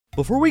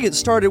Before we get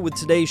started with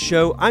today's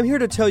show, I'm here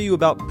to tell you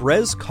about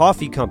Brez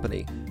Coffee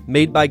Company,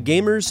 made by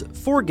gamers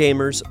for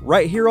gamers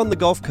right here on the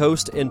Gulf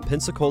Coast in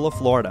Pensacola,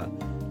 Florida.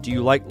 Do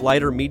you like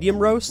light or medium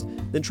roast?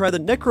 Then try the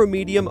Necro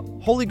Medium,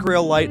 Holy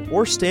Grail Light,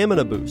 or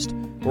Stamina Boost.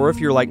 Or if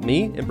you're like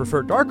me and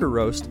prefer darker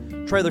roast,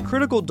 try the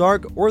Critical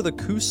Dark or the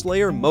Coup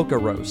Slayer Mocha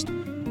Roast.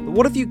 But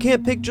what if you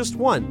can't pick just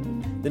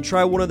one? Then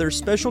try one of their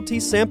specialty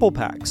sample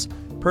packs,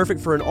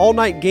 perfect for an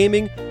all-night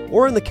gaming,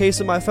 or in the case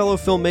of my fellow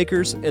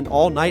filmmakers, an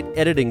all-night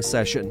editing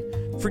session.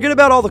 Forget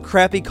about all the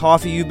crappy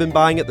coffee you've been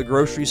buying at the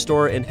grocery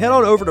store and head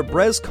on over to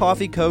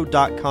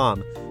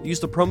brezcoffeeco.com. Use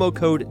the promo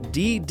code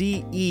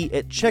DDE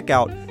at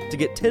checkout to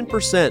get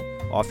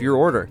 10% off your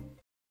order.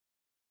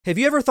 Have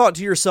you ever thought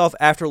to yourself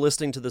after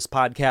listening to this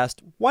podcast,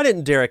 why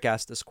didn't Derek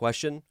ask this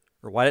question?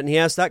 Or why didn't he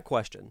ask that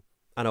question?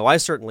 I know I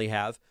certainly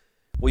have.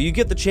 Well, you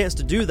get the chance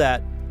to do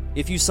that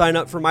if you sign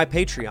up for my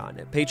Patreon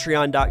at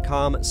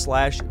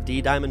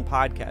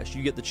patreon.com/DDiamondPodcast.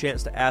 You get the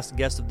chance to ask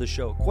guests of the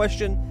show a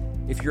question.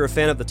 If you're a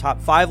fan of the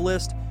top 5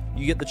 list,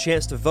 you get the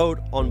chance to vote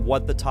on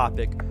what the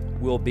topic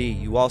will be.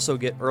 You also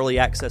get early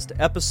access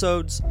to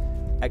episodes,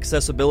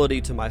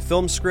 accessibility to my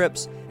film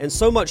scripts, and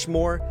so much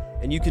more.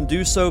 And you can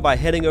do so by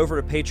heading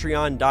over to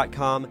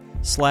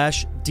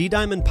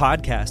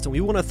patreon.com/DDiamondPodcast. And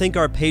we want to thank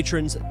our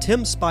patrons,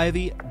 Tim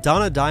Spivey,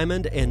 Donna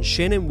Diamond, and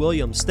Shannon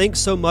Williams. Thanks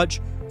so much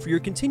for your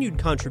continued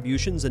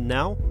contributions. And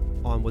now,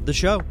 on with the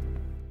show.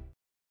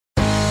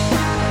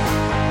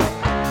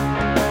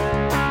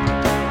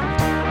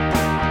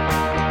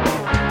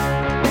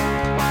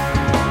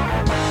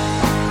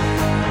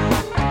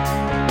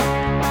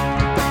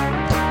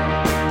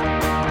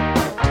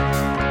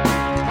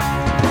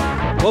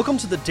 Welcome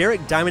to the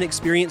Derek Diamond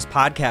Experience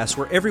podcast,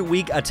 where every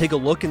week I take a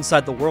look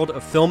inside the world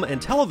of film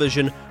and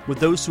television with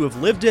those who have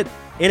lived it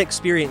and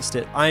experienced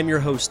it. I am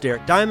your host,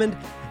 Derek Diamond,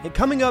 and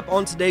coming up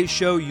on today's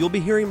show, you'll be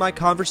hearing my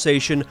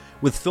conversation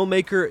with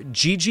filmmaker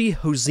Gigi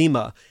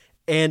Hozima.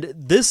 And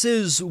this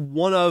is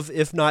one of,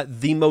 if not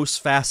the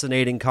most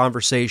fascinating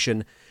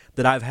conversation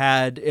that I've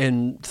had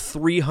in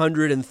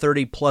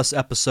 330 plus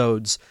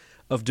episodes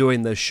of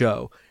doing this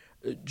show.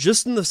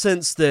 Just in the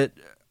sense that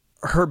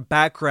her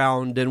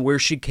background and where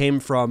she came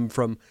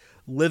from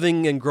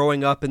living and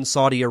growing up in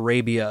Saudi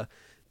Arabia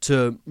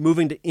to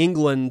moving to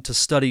England to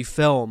study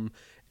film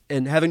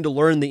and having to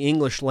learn the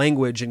English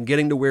language and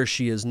getting to where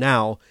she is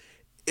now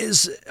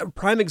is a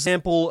prime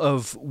example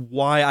of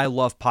why I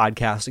love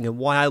podcasting and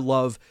why I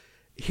love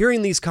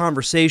hearing these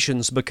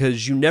conversations,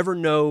 because you never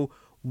know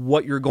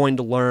what you're going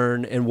to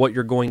learn and what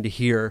you're going to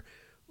hear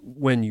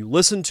when you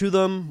listen to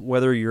them,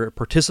 whether you're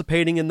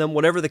participating in them,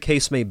 whatever the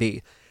case may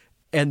be.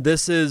 And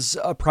this is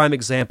a prime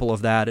example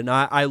of that. And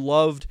I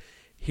loved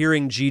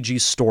hearing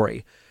Gigi's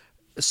story.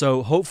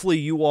 So hopefully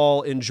you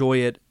all enjoy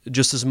it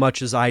just as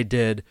much as I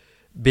did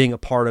being a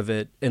part of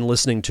it and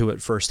listening to it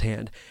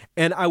firsthand.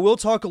 And I will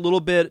talk a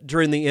little bit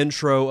during the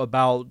intro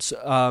about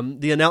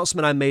the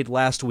announcement I made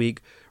last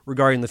week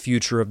regarding the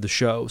future of the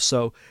show.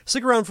 So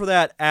stick around for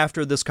that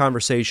after this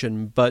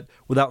conversation. But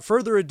without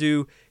further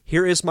ado,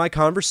 here is my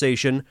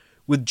conversation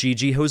with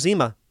Gigi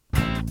Hozima.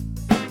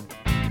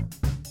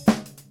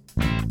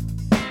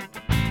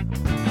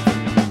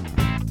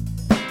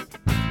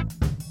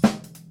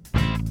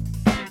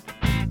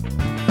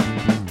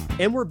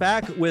 And we're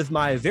back with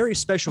my very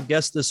special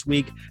guest this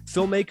week,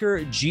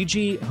 filmmaker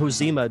Gigi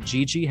Hozima.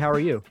 Gigi, how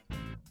are you?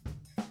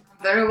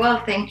 Very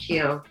well, thank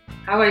you.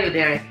 How are you,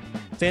 Derek?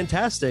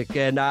 Fantastic.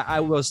 And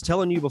I was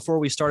telling you before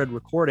we started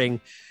recording,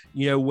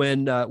 you know,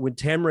 when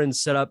Tamron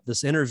set up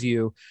this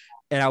interview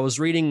and I was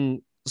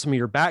reading some of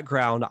your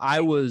background,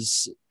 I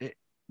was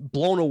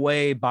blown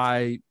away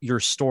by your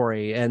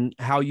story and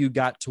how you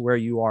got to where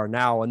you are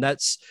now. And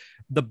that's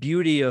the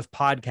beauty of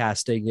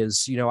podcasting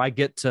is, you know, I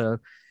get to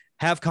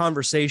have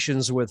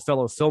conversations with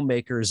fellow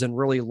filmmakers and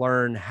really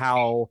learn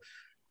how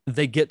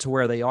they get to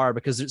where they are,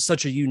 because it's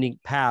such a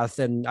unique path.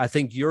 And I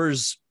think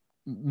yours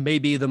may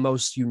be the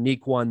most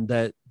unique one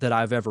that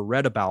I've ever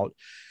read about.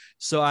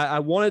 So I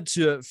wanted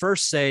to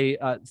first say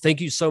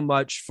thank you so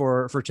much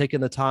for taking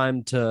the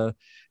time to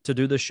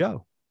do the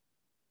show.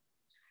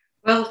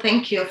 Well,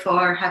 thank you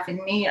for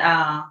having me.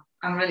 I'm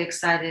really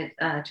excited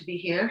to be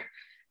here.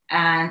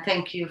 And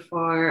thank you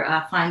for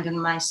finding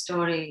my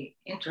story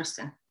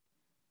interesting.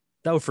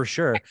 Oh, for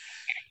sure.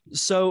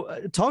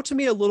 So talk to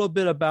me a little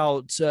bit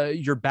about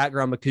your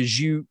background, because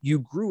you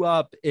grew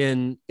up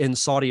in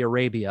Saudi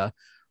Arabia.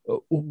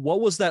 What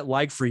was that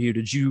like for you?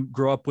 Did you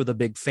grow up with a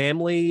big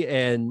family?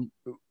 And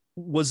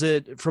was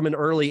it from an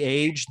early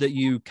age that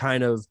you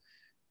kind of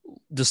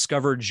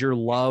discovered your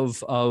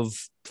love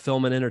of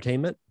film and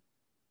entertainment?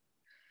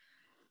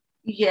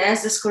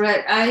 Yes, that's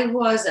correct. I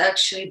was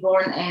actually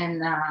born in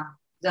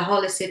the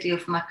holy city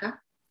of Mecca.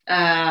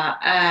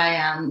 I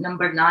am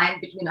number 9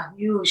 between a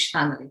huge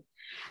family.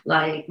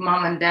 Like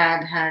mom and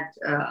dad had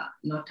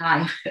no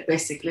time.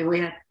 Basically, we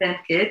had 10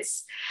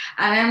 kids.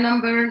 I am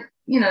number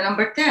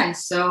 10.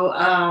 So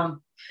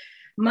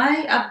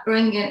my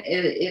upbringing,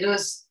 it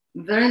was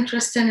very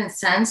interesting in a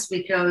sense,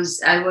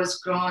 because I was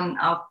growing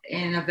up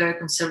in a very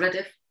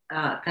conservative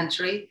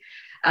country.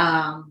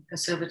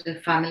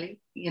 conservative family.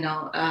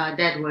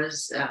 Dad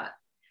was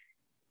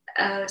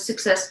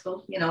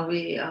successful.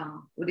 We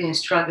didn't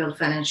struggle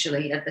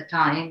financially at the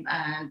time,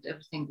 and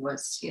everything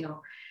was,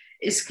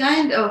 it's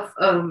kind of.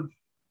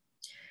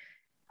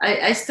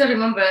 I still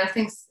remember. I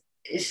think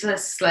it's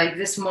just like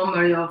this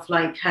memory of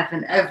like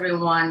having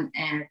everyone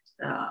at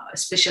a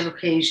special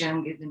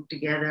occasion getting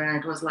together,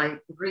 and it was like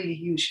a really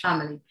huge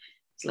family.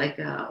 It's like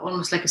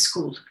almost like a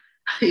school.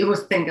 You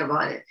would think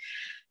about it.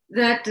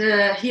 That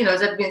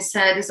being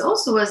said, it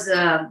also was.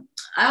 I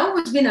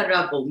always been a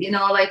rebel.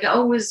 Like I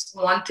always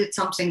wanted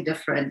something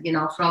different.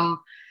 From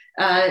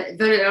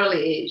very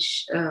early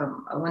age,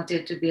 I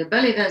wanted to be a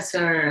belly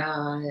dancer.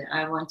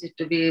 I wanted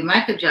to be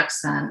Michael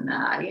Jackson.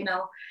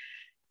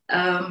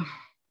 Um,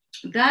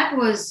 that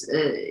was,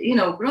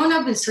 growing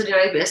up in Saudi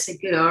Arabia as a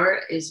girl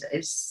is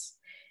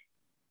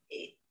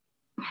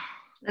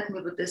let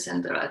me put this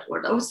in the right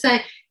word. I would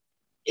say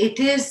it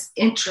is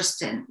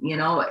interesting.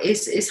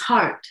 It's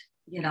hard.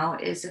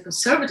 It's a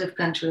conservative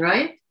country,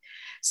 right?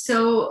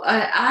 So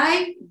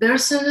I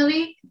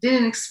personally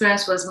didn't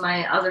experience what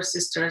my other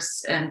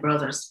sisters and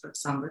brothers, for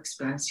example,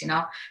 experience,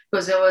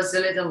 because I was the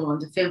little one,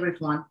 the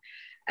favorite one.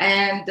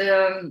 And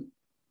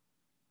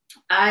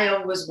I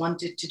always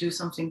wanted to do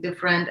something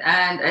different.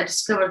 And I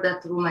discovered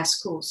that through my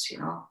schools,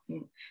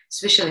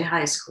 especially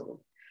high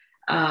school,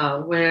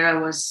 where I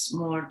was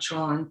more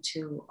drawn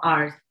to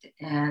art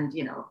and,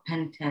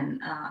 painting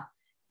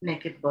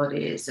naked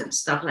bodies and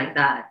stuff like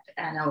that.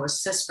 And I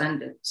was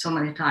suspended so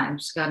many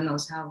times. God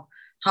knows how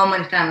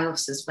many times I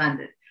was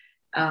suspended.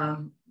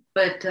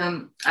 But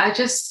I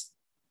just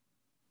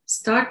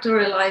start to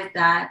realize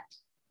that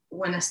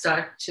when I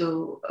start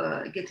to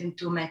get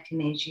into my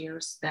teenage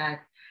years,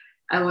 that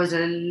I was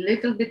a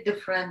little bit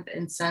different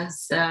in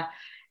sense,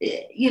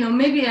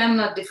 maybe I'm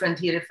not different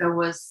here if I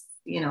was,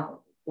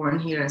 born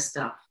here and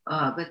stuff.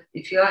 But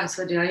if you are in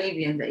Saudi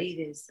Arabia in the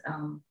 80s,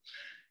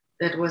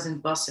 that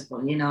wasn't possible.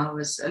 I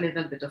was a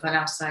little bit of an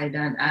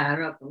outsider and a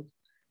rebel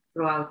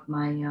throughout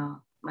my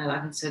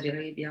life in Saudi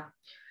Arabia,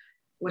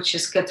 which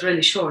is cut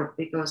really short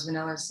because when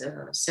I was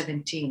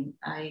 17,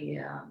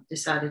 I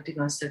decided to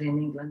go and study in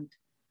England.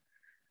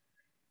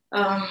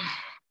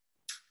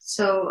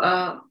 So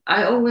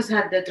I always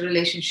had that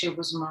relationship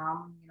with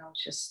mom,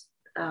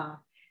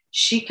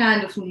 she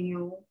kind of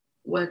knew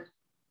what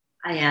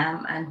I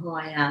am and who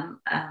I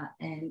am,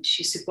 and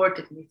she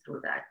supported me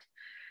through that.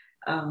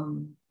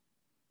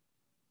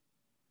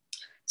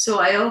 So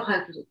I owe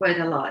her quite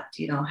a lot,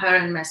 her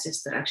and my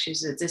sister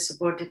actually, they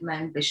supported my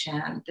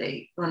ambition.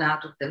 They went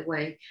out of their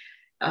way.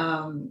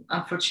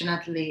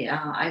 Unfortunately,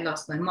 I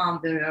lost my mom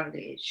very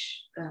early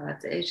age,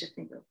 at the age, I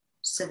think, of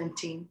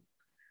 17.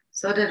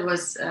 So that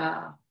was,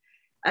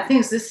 I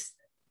think this,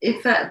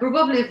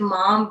 probably if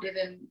mom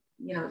didn't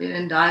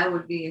die, I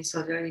would be in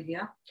Saudi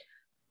Arabia.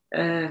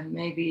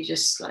 Maybe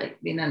just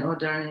like being an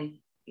ordinary,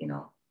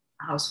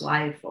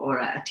 housewife or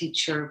a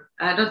teacher.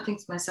 I don't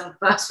think myself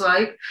a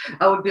housewife.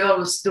 I would be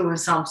always doing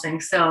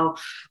something. So,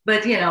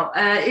 but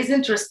it's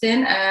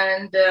interesting.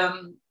 And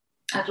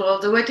I go all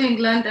the way to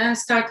England and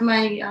start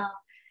my,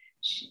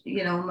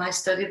 my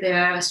study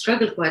there. I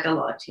struggled quite a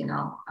lot,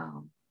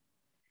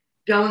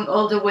 going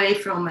all the way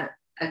from a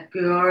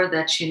girl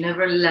that she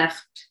never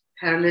left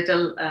her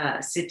little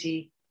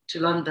city to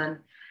London.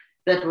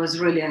 That was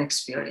really an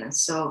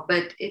experience. So,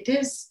 but it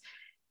is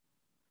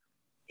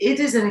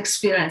an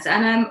experience,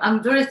 and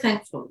I'm very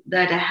thankful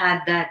that I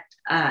had that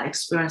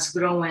experience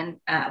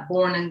growing,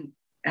 born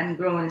and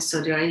growing in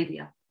Saudi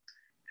Arabia,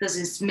 because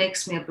it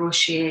makes me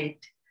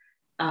appreciate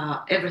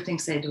everything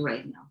I do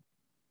right now.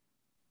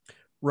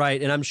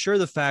 Right, and I'm sure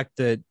the fact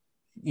that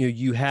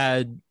you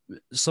had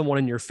someone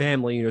in your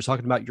family,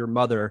 talking about your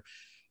mother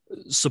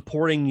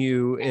supporting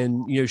you,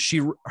 and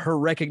her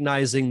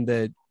recognizing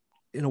that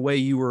in a way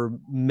you were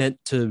meant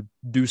to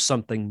do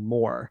something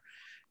more,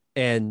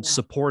 and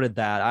supported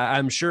that.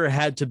 I'm sure it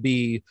had to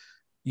be,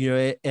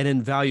 an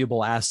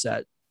invaluable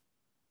asset.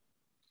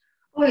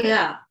 Oh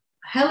yeah,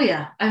 hell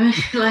yeah. I mean,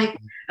 like,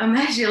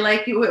 imagine,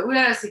 like, when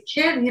I was a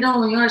kid,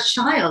 when you're a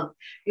child,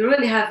 you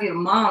really have your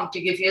mom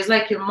to give you. It's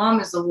like your mom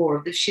is the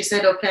word. If she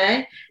said,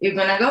 okay, you're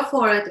going to go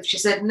for it. If she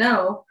said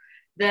no,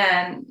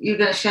 then you're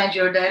going to change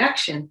your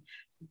direction.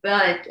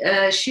 But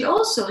she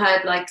also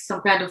had like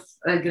some kind of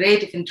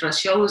creative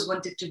interest. She always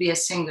wanted to be a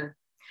singer.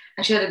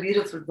 And she had a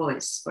beautiful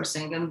voice for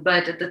singing.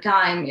 But at the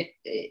time,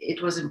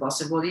 it was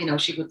impossible.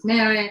 She got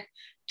married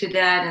to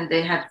that and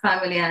they had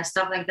family and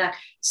stuff like that.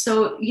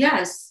 So,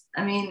 yes,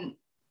 I mean,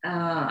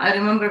 I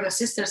remember my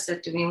sister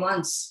said to me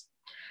once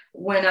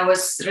when I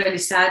was really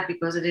sad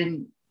because I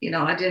didn't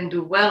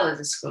do well at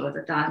the school at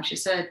the time. She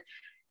said,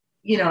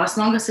 as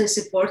long as I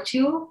support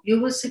you,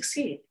 you will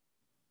succeed.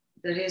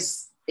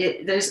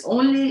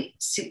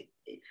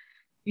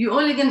 You're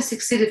only going to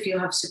succeed if you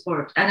have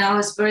support. And I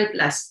was very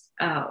blessed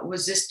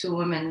with these two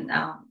women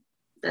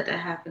that I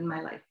have in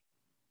my life,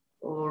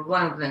 or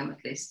one of them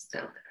at least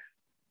still there.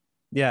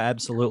 Yeah,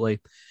 absolutely.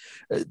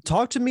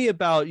 Talk to me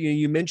about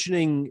you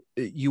mentioning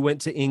you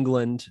went to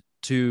England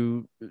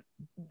to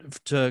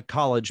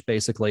college,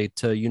 basically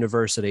to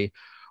university.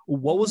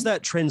 What was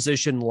that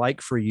transition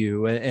like for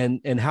you,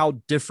 and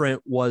how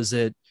different was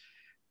it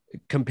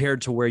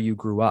compared to where you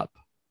grew up?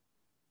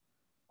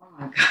 Oh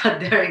my God,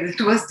 Derek,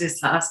 it was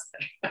disaster.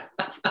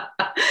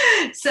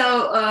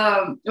 So,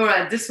 all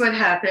right, this what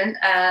happened.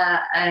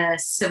 A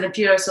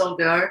 17 years old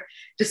girl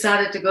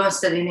decided to go and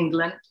study in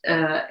England,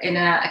 in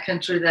a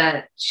country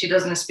that she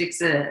doesn't speak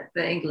the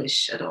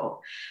English at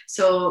all.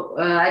 So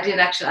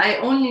I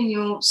only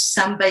knew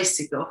some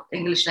basic of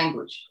English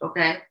language,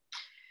 okay?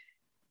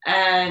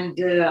 And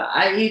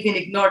I even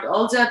ignored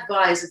all the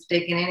advice of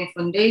taking any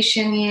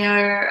foundation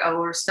year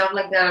or stuff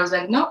like that. I was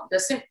like, no,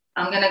 that's it.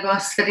 I'm going to go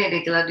and study at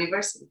England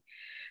University.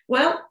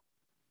 Well,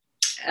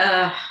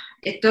 uh,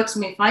 it took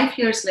me 5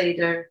 years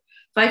later,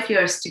 5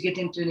 years to get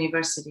into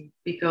university,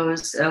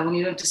 because when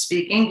you learn to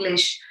speak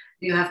English,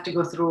 you have to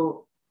go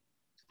through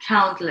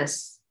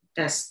countless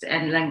tests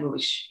and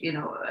language,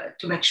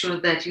 to make sure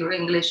that your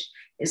English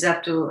is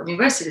up to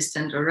university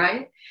standard,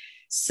 right?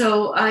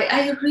 So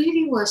I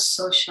really was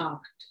so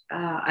shocked.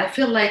 I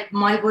feel like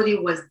my body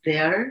was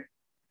there,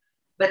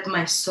 but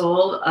my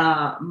soul,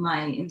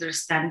 my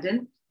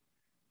understanding,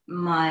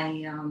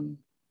 my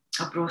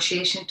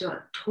appreciation to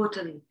a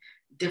totally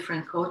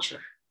different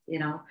culture,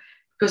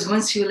 because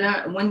when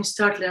you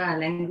start learning a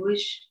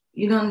language,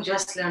 you don't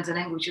just learn the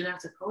language, you learn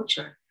the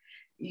culture.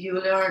 You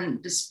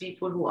learn these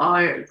people who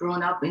are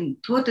grown up in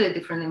totally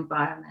different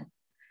environment.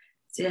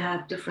 They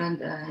have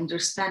different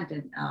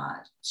understanding,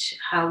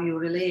 how you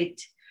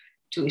relate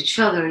to each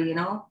other,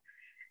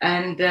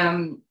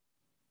 And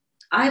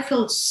I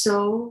felt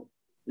so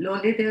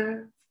lonely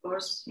there, of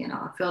course,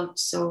 I felt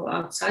so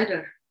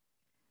outsider,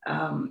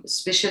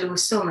 especially with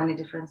so many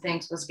different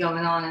things was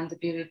going on in the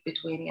period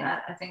between,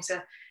 I think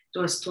that it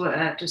was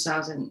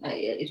 2000,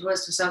 it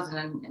was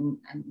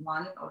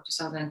 2001 or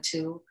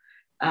 2002,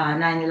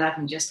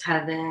 9/11 just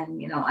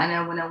happened,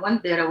 and when I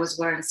went there, I was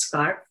wearing a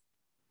scarf,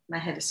 my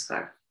head a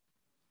scarf.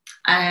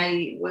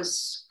 I was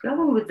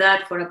going with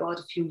that for about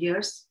a few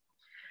years,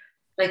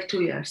 like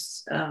 2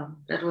 years.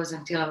 That was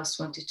until I was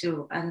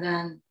 22. And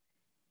then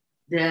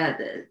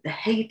the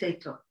hate I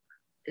took,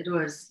 it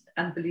was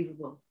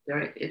unbelievable.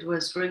 It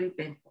was really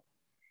painful.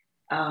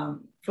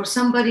 For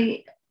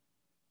somebody,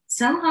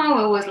 somehow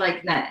I was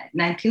like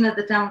 19 at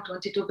the time,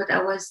 22, but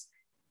I was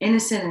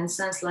innocent in the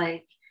sense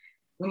like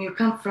when you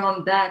come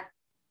from that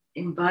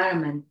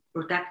environment,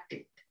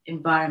 protected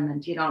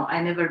environment,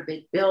 I never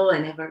paid bill,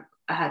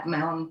 I had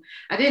my own,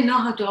 I didn't know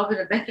how to open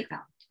a bank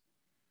account.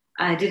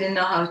 I didn't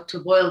know how to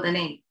boil the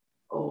egg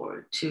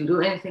or to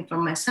do anything for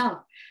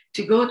myself.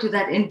 To go to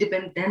that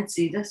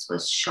independency, this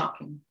was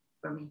shocking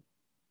for me.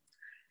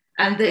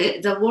 And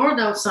the world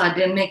outside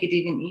didn't make it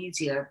even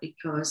easier,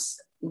 because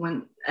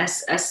when,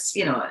 as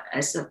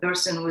a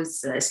person with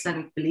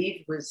Islamic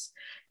belief, was,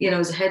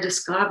 the head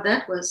scarf,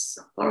 that was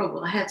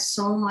horrible. I had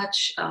so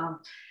much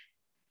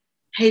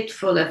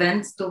hateful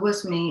events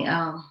towards me.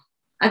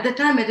 At the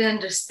time, I didn't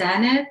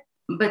understand it,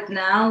 but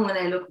now when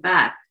I look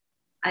back,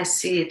 I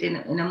see it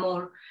in a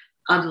more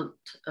adult,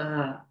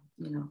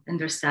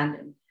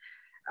 understanding.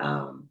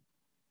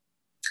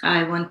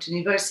 I went to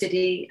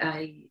university.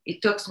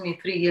 It took me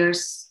 3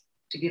 years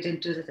to get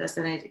into the test,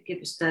 and I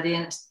keep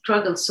studying. I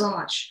struggled so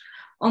much.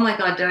 Oh my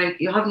God,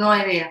 Derek, you have no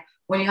idea.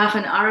 When you have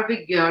an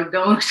Arabic girl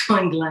going to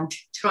England,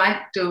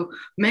 trying to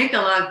make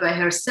a life by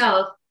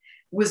herself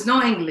with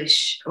no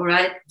English, all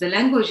right? The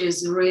language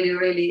is really,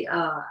 really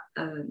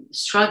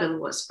struggle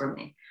was for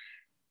me.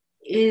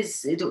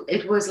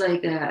 It was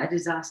like a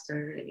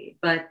disaster, really.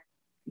 But,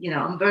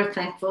 I'm very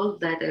thankful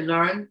that I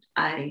learned.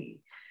 I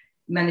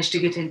managed to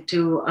get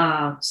into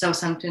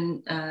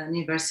Southampton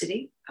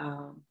University.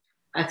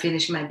 I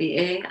finished my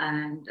BA,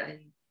 and I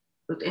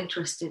got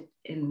interested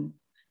in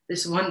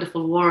this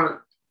wonderful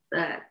world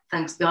that,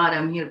 thanks God,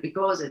 I'm here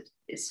because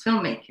it's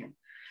filmmaking.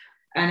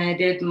 And I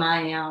did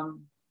my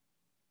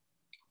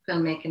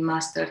filmmaking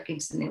master at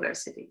Kingston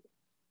University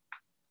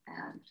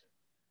and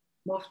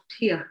moved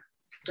here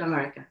to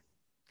America.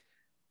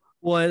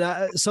 Well,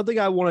 and something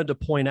I wanted to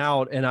point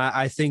out, and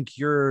I think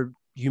you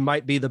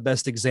might be the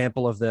best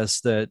example of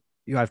this that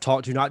I've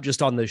talked to, not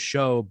just on this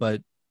show,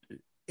 but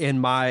in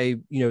my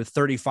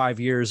 35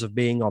 years of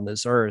being on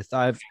this earth.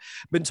 I've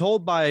been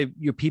told by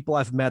people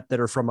I've met that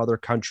are from other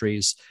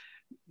countries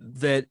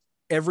that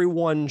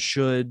everyone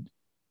should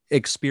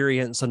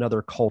experience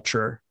another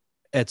culture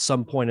at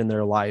some point in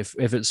their life,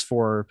 if it's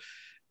for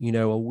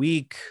a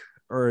week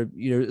or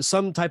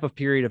some type of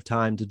period of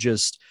time, to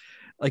just,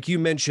 like you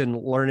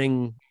mentioned,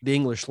 learning the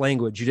English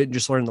language. You didn't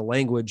just learn the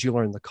language, you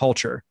learned the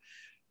culture.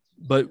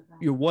 But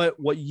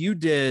what you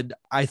did,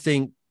 I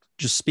think,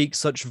 just speaks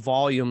such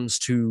volumes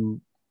to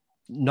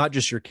not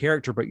just your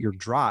character, but your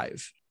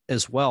drive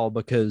as well,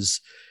 because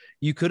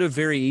you could have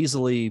very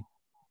easily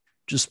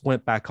just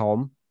went back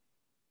home,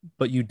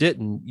 but you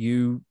didn't.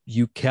 You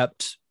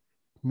kept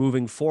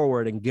moving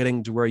forward, and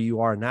getting to where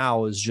you are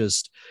now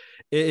is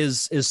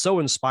so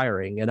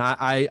inspiring. And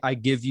I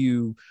give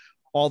you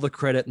all the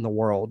credit in the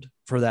world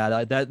for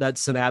that.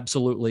 That's an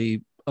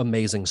absolutely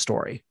amazing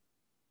story.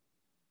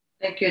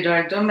 Thank you,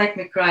 Derek. Don't make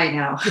me cry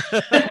now.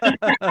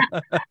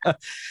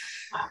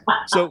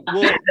 So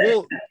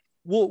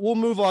we'll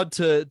move on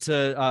to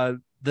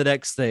the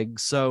next thing.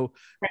 So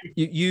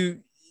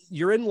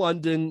you're in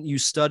London, you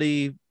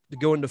study to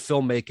go into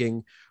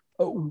filmmaking.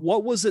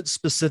 What was it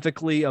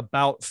specifically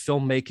about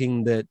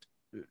filmmaking that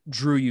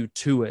drew you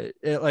to it?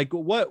 Like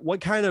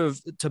what kind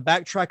of, to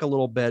backtrack a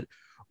little bit,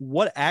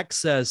 what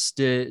access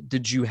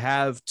did you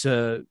have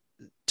to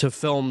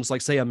films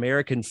like, say,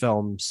 American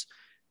films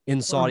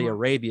in Saudi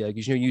Arabia?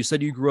 Because you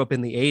said you grew up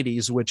in the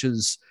 80s, which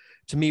is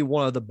to me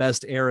one of the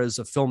best eras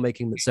of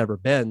filmmaking that's ever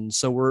been.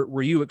 So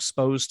were you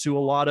exposed to a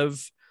lot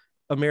of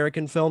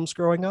American films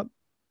growing up?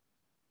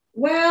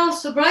 Well,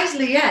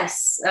 surprisingly,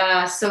 yes.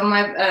 So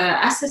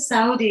as a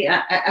Saudi,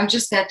 I'm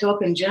just going to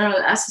talk in general.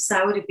 As a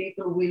Saudi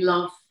people, we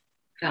love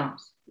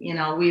films.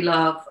 We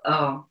love.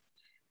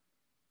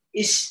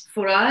 Is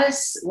for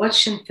us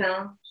watching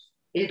film.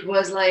 It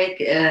was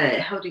like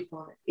how do you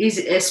call it?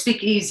 Easy,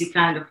 speak easy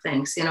kind of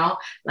things.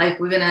 Like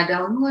we're gonna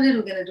download it,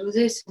 we're gonna do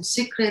this and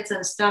secrets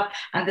and stuff.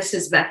 And this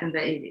is back in the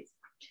 80s.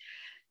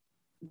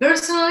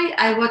 Personally,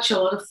 I watch a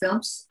lot of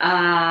films.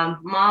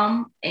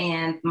 Mom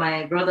and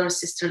my brother,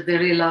 sister, they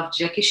really love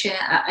Jackie Chan.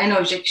 I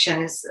know Jackie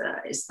Chan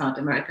is not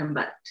American,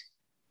 but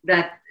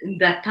that in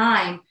that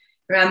time,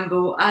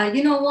 Rambo.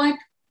 You know what?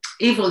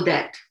 Evil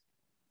Dead.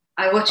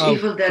 I watched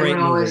Evil Dead when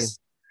I was.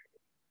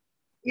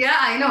 Yeah,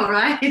 I know,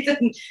 right?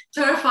 It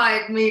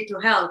terrified me to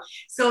hell.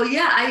 So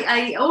yeah,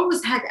 I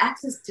always had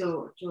access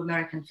to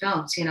American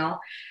films.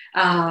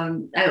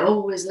 I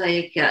always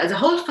like the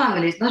whole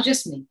family. It's not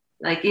just me.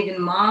 Like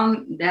even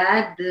mom,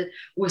 dad,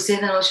 we say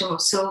that also.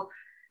 So,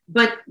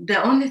 but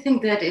the only thing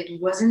that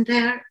it wasn't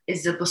there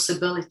is the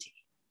possibility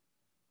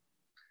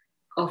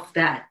of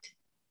that.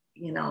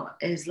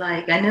 Is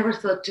like I never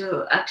thought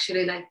to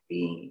actually like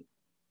be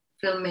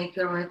filmmaker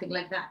or anything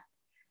like that.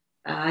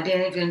 I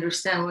didn't even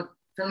understand what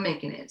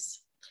filmmaking is.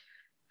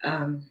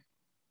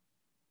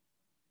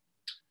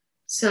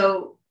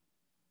 So,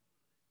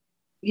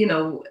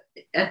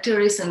 until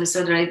recently,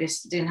 Saudi Arabia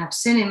didn't have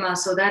cinema,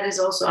 so that is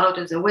also out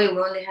of the way. We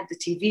only had the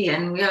TV,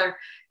 and we are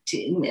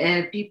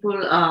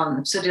people.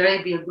 Saudi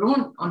Arabia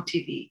grown on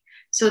TV,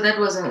 so that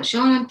wasn't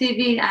shown on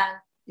TV. And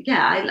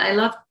yeah, I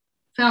love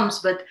films,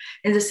 but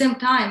at the same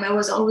time, I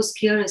was always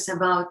curious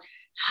about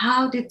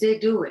how did they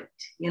do it.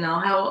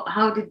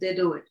 How did they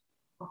do it?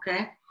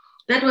 Okay,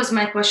 that was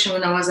my question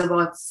when I was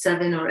about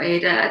 7 or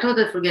 8. I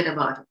totally forget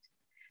about it,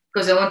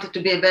 because I wanted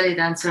to be a belly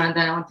dancer, and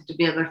then I wanted to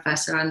be a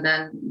professor, and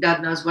then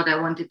God knows what I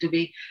wanted to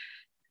be.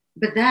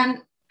 But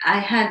then I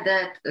had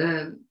that.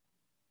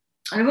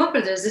 I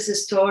remember there's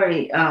this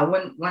story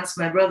when once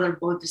my brother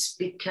bought this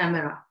big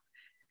camera,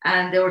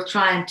 and they were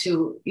trying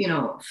to,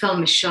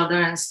 film each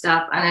other and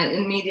stuff, and I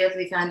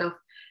immediately kind of,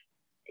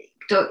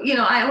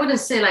 I wouldn't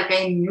say like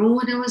I knew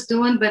what I was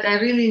doing, but I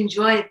really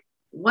enjoyed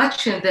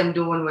watching them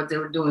doing what they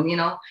were doing,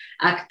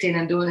 acting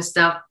and doing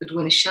stuff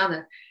between each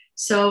other.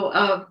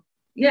 So.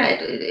 Yeah,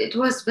 it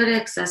was very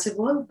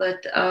accessible,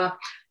 but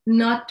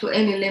not to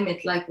any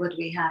limit like what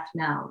we have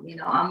now.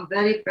 I'm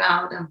very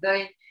proud. I'm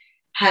very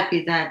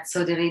happy that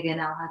Saudi Arabia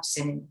now have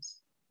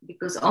cinemas,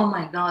 because oh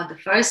my God, the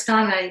first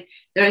time I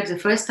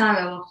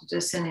walked into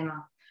a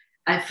cinema,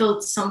 I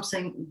felt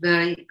something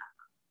very,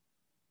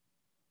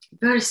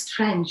 very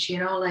strange.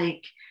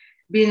 Like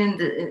being in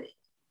the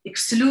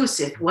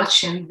exclusive,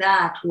 watching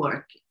that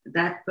work,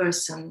 that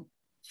person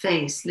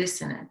face,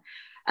 listening.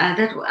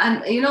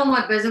 And you know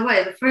what, by the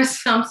way, the first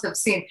films I've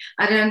seen,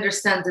 I didn't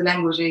understand the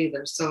language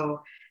either.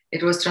 So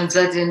it was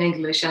translated in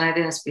English and I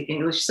didn't speak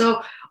English.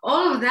 So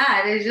all of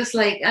that is just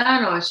like, I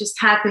don't know, it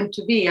just happened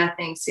to be, I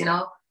think,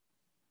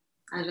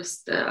 I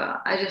just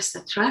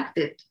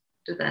attracted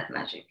to that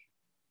magic.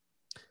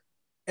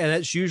 And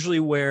that's usually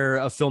where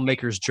a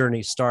filmmaker's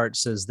journey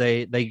starts, is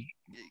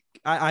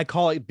I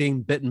call it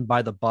being bitten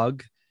by the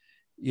bug.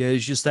 Yeah,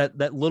 it's just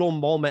that little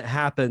moment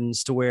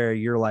happens to where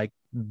you're like,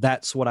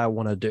 that's what I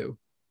want to do.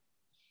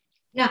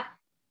 Yeah.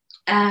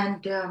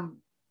 And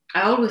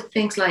I always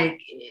think like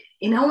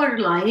in our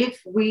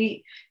life,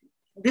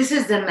 this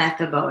is the math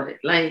about it.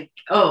 Like,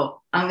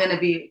 oh, I'm going to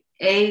be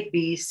A,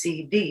 B,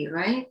 C, D,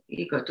 right?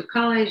 You go to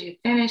college, you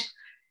finish.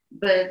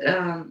 But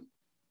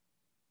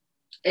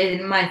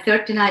in my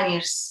 39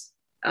 years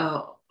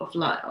of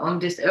life on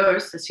this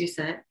earth, as you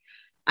said,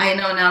 I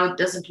know now it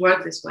doesn't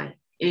work this way.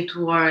 It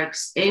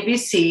works A, B,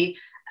 C,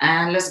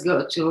 and let's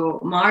go to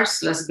Mars,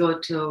 let's go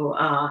to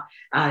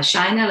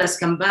China, let's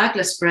come back,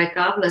 let's break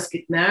up, let's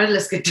get married,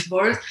 let's get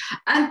divorced.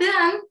 And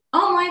then,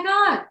 oh my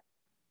God,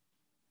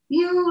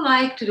 you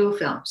like to do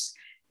films.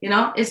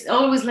 It's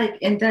always like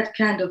in that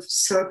kind of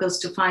circles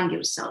to find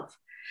yourself.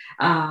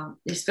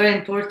 It's very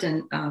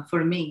important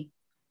for me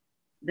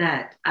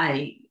that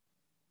I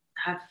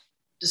have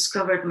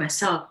discovered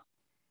myself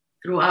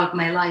throughout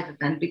my life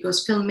event,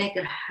 because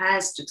filmmaker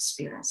has to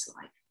experience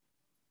life.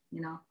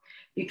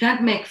 You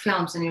can't make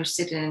films and you're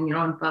sitting in your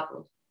own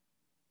bubble.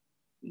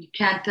 You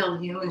can't tell a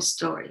human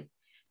story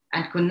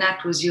and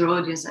connect with your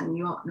audience and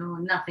you know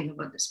nothing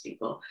about these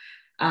people,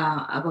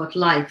 about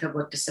life,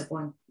 about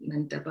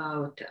disappointment,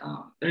 about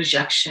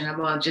rejection,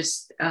 about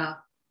just,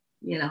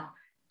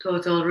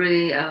 total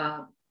really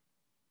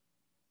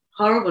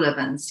horrible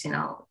events,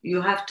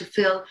 you have to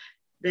feel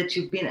that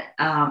you've been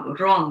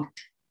wronged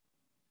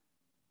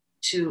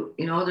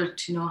in order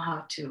to know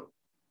how to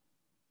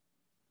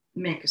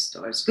make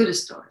stories, good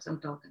stories. I'm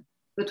talking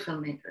good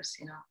filmmakers,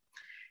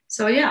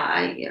 So yeah,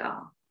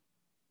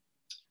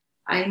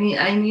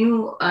 I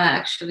knew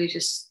actually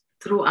just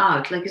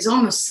throughout, like it's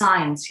almost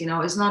science,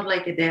 it's not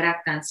like a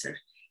direct answer.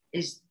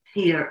 It's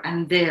here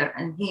and there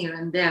and here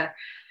and there.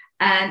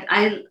 And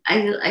I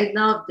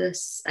love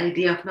this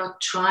idea of not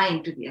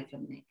trying to be a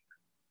filmmaker.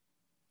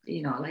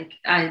 Like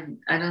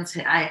I don't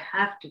say I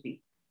have to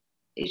be.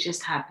 It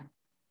just happened.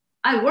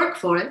 I work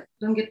for it,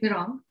 don't get me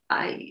wrong.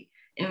 I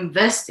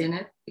invest in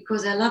it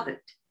because I love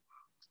it.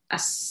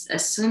 As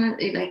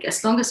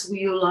long as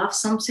you love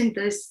something,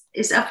 this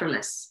is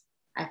effortless,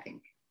 I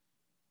think.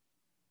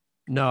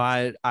 No,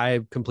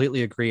 I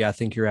completely agree. I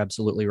think you're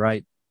absolutely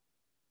right.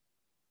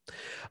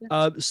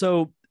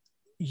 So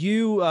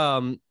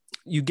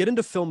you get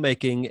into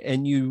filmmaking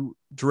and you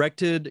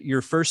directed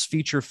your first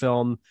feature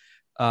film,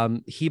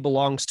 He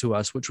Belongs to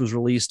Us, which was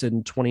released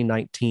in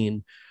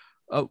 2019.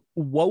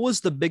 What was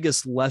the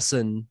biggest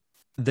lesson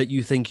that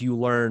you think you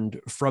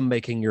learned from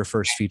making your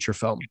first feature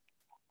film?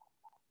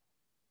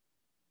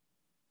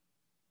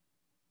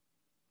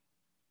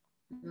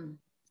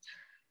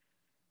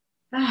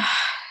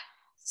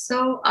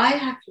 So I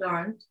have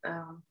learned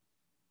a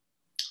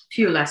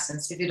few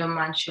lessons, if you don't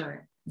mind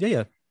sharing.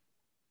 Yeah.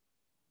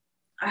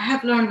 I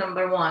have learned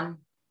number one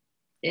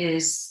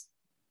is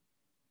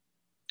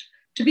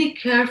to be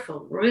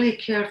careful, really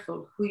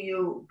careful who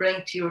you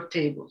bring to your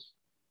table,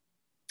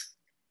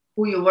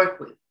 who you work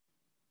with,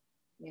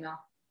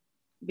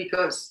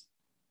 because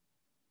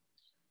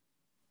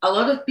a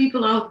lot of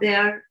people out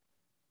there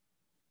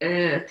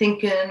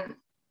thinking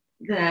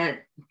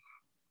that,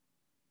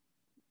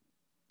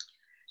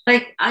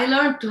 like, I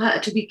learned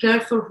to be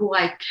careful who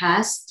I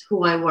cast,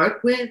 who I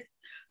work with,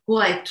 who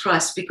I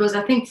trust, because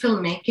I think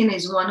filmmaking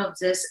is one of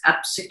this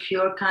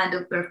obscure kind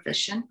of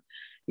profession.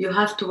 You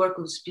have to work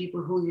with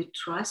people who you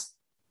trust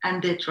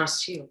and they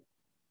trust you.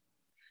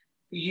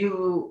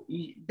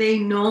 They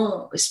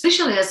know,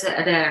 especially as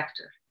a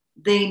director,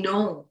 they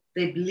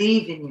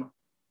believe in you.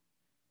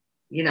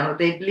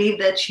 They believe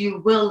that you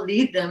will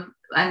lead them,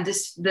 and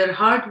their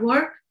hard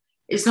work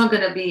is not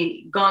going to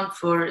be gone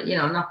for,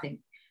 nothing.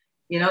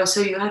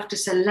 So you have to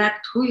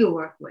select who you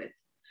work with.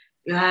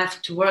 You have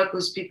to work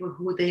with people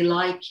who they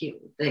like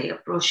you, they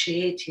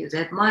appreciate you, they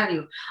admire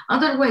you.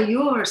 Otherwise,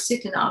 you are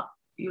setting up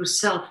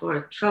yourself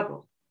for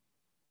trouble.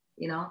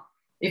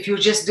 If you're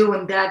just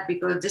doing that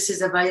because this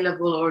is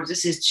available, or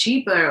this is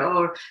cheaper,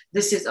 or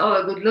this is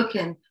good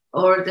looking,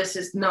 or this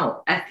is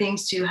no. I think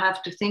so you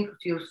have to think of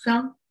your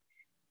film.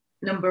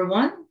 Number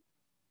one,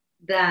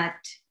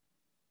 that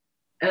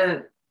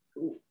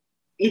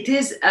it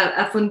is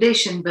a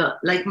foundation built.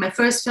 Like my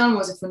first film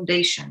was a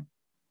foundation.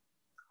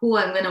 Who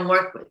I'm going to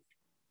work with.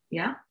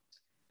 Yeah.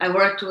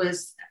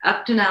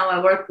 Up to now, I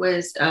work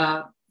with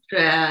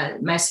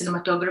my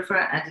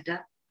cinematographer,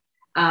 editor,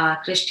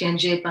 Christian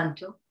J.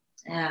 Panto,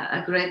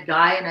 a great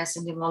guy, and I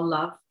send him all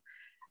love.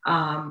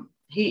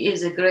 He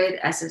is a great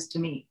asset to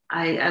me.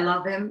 I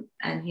love him,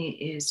 and he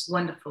is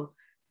wonderful.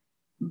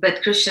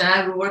 But Christian and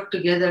I will work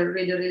together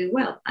really, really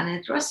well, and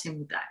I trust him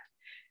with that.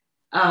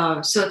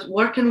 So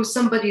working with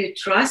somebody you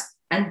trust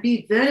and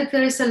be very,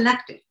 very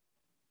selective.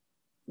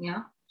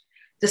 Yeah.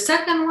 The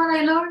second one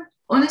I learned,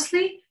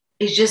 honestly,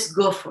 is just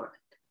go for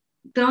it.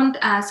 Don't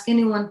ask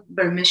anyone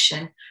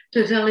permission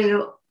to tell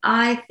you,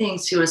 I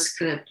think your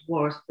script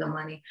worth the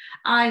money.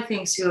 I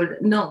think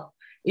no.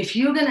 If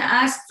you're going to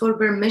ask for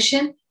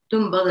permission,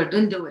 don't bother,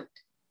 don't do it.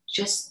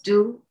 Just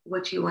do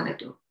what you want to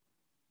do.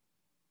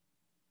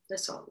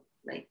 That's all.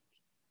 Like,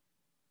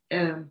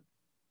 if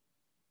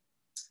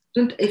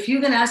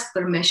you're going to ask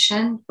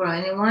permission for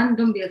anyone,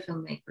 don't be a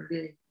filmmaker,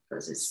 really,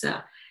 because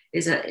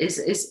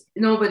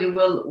nobody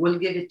will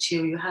give it to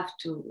you. You have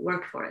to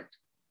work for it.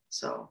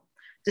 So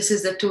this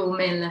is the two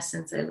main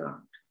lessons I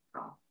learned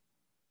from.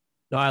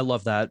 No, I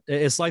love that.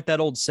 It's like that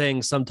old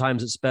saying,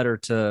 sometimes it's better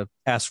to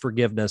ask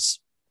forgiveness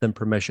than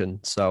permission.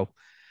 So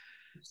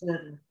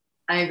absolutely.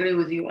 I agree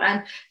with you.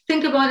 And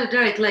think about it,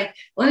 Derek, like,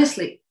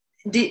 honestly,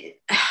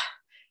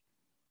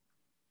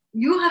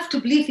 you have to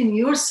believe in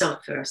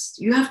yourself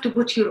first. You have to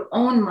put your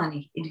own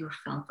money in your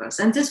film first.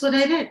 And this is what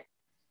I did.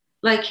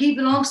 Like, He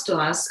Belongs to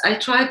Us, I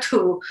tried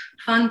to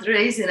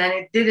fundraise and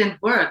it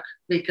didn't work,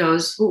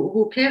 because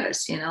who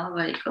cares,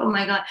 like, oh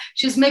my God,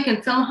 she's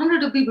making film,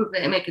 hundreds of people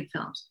making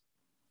films.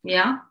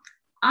 Yeah.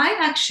 I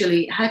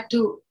actually had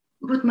to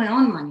put my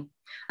own money.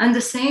 And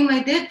the same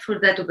I did for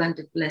That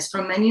Ugandan Bliss,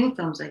 from my new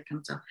films I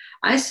come to.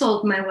 I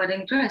sold my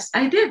wedding dress.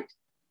 I did.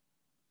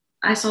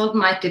 I sold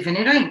my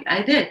Tiffany ring.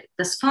 I did.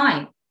 That's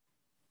fine.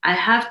 I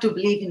have to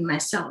believe in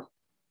myself.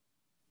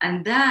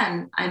 And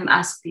then I'm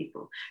asked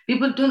people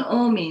don't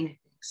owe me anything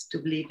to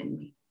believe in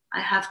me.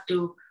 I have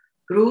to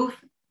prove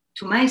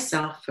to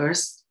myself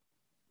first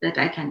that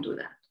I can do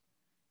that.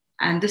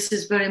 And this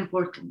is very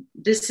important.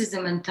 This is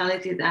the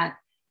mentality that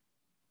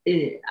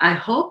I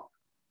hope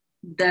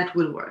that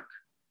will work,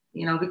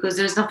 because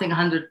there's nothing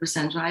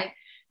 100%, right?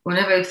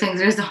 Whenever you think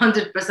there's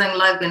 100%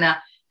 life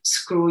gonna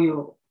screw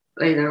you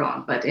later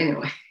on. But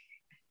anyway,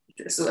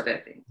 that's what I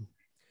think.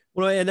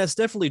 Well, and that's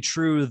definitely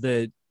true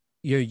that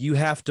you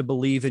have to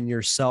believe in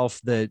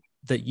yourself that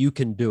you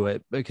can do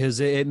it, because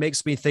it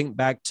makes me think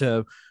back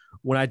to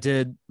when I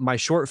did my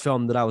short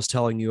film that I was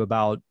telling you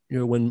about,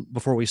 when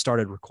before we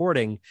started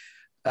recording.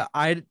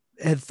 I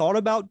had thought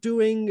about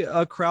doing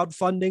a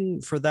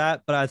crowdfunding for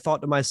that, but I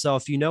thought to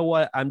myself, you know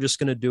what, I'm just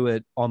going to do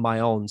it on my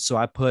own. So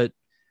I put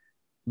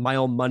my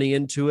own money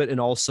into it, and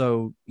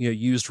also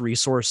used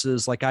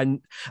resources. Like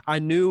I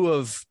knew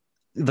of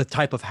the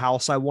type of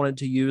house I wanted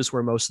to use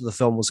where most of the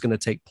film was going to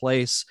take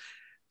place.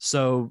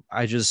 So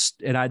I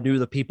knew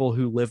the people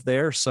who lived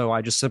there. So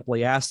I just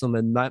simply asked them.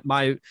 And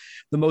the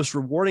most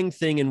rewarding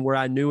thing, and where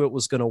I knew it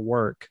was going to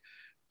work,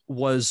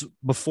 was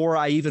before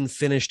I even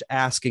finished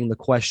asking the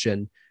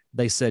question,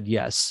 they said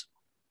yes,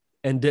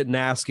 and didn't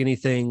ask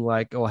anything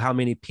like, oh, how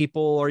many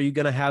people are you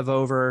going to have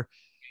over?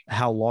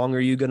 How long are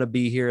you going to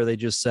be here? They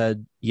just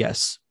said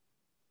yes.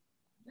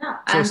 Yeah,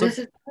 So, and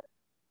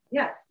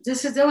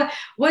this is the way.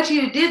 What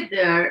you did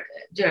there,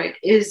 Derek,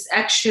 is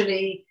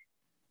actually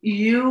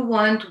you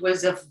went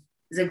with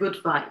the good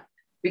vibe.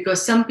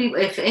 Because some people,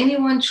 if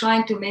anyone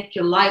trying to make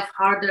your life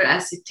harder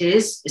as it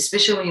is,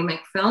 especially when you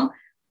make film,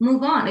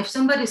 move on. If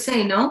somebody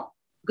say no,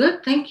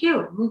 good, thank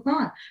you, move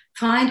on.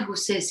 Find who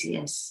says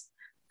yes.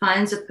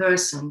 Find the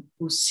person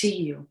who see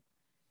you,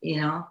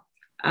 and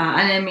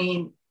I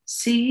mean,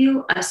 see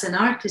you as an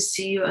artist,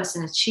 see you as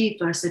an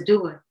achiever, as a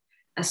doer,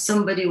 as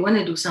somebody want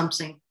to do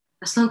something,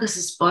 as long as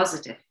it's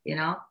positive.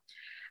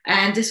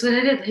 And this is what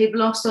I did. He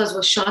Belongs to Us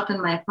was shot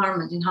in my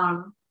apartment in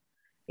Harlem.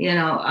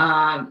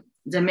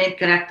 The main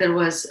character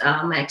was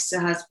my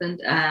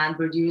ex-husband and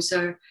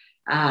producer,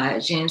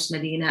 James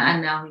Medina,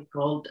 and now he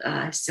called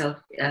himself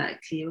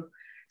Cleo.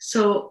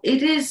 So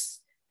it is,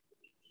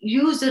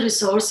 use the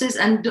resources,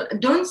 and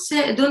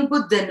don't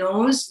put the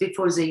no's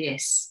before the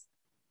yes.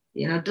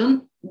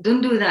 Don't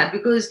do that,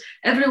 because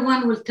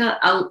everyone will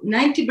tell,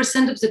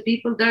 90% of the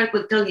people, Derek,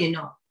 will tell you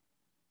no.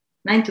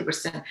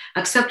 90%,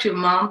 except your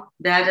mom,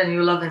 dad, and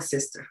your loving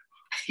sister,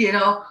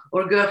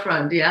 or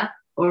girlfriend, yeah,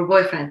 or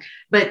boyfriend.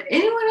 But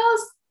anyone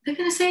else, they're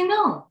going to say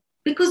no,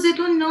 because they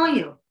don't know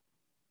you.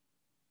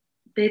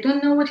 They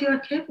don't know what you are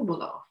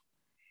capable of,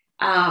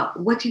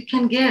 what you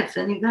can give.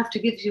 And you have to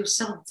give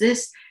yourself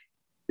this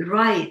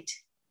right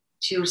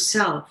to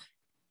yourself.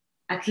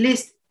 At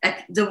least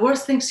the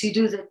worst things you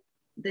do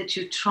that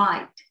you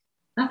tried.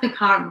 Nothing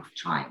harm of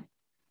trying.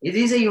 It's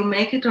either you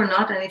make it or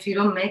not. And if you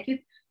don't make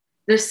it,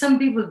 there's some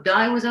people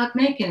die without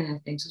making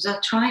anything,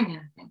 without trying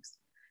anything.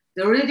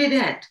 They already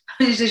dead.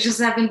 They just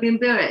haven't been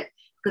buried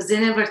because they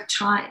never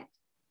tried.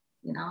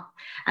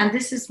 And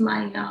this is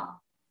my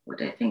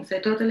what I think. So I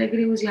totally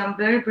agree with you. I'm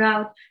very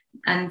proud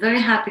and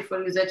very happy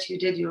for you that you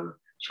did your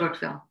short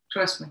film.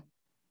 Trust me.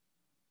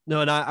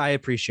 No, and I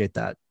appreciate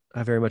that.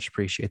 I very much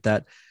appreciate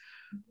that.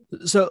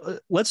 So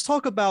let's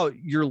talk about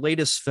your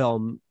latest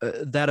film,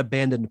 That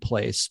Abandoned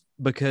Place,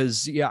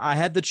 because I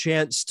had the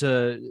chance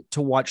to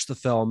watch the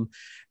film,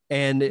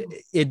 and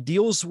it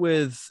deals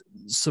with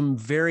some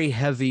very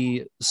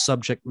heavy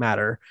subject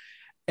matter.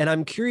 And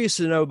I'm curious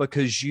to know,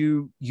 because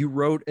you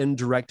wrote and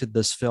directed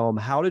this film,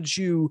 how did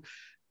you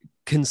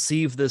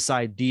conceive this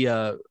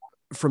idea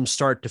from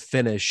start to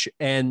finish?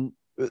 And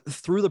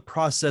through the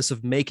process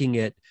of making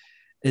it,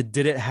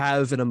 did it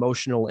have an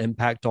emotional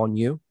impact on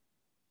you?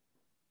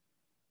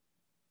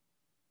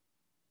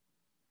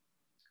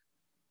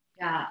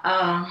 Yeah.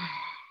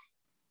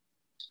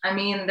 I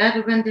mean, That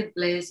Abandoned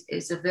Place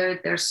is a very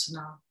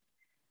personal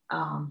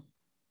um,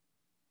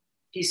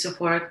 piece of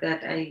work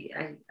that I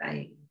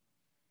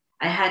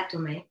had to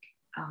make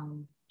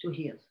to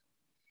heal.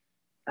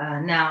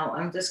 Now,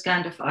 I'm this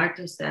kind of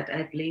artist that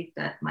I believe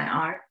that my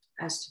art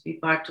has to be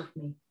part of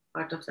me,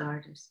 part of the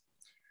artist.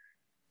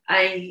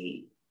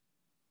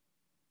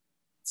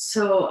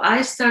 So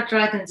I start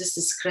writing this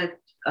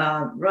script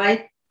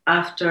right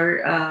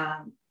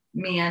after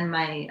me and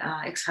my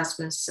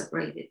ex-husband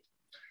separated.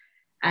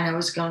 And I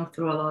was going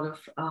through a lot of,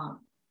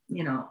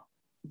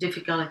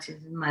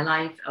 difficulties in my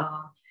life.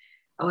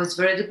 I was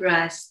very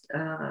depressed.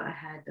 I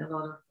had a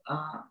lot of,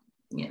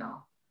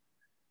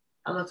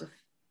 a lot of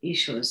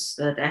issues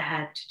that I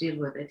had to deal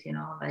with it,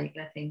 like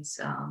I think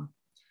a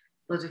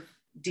lot of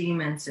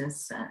demons in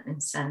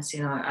sense,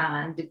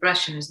 and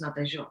depression is not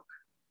a joke.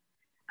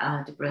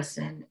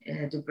 Depression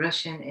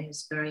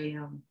is very,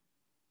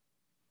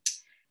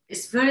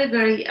 it's very,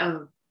 very,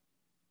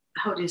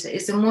 how do you say,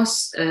 it's the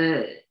most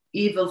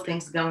evil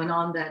things going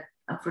on that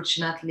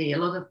unfortunately a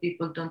lot of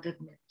people don't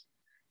admit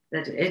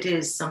that it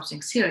is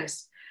something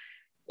serious.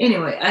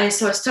 Anyway, I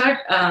start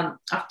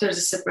after the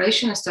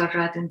separation. I start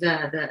writing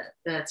the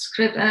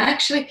script, and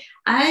actually,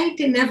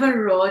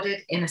 never wrote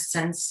it in a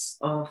sense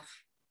of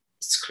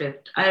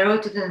script. I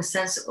wrote it in a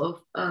sense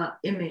of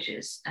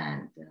images,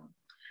 and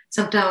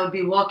sometimes I would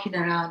be walking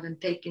around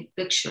and taking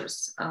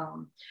pictures.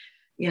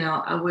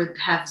 I would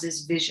have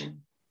this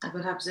vision. I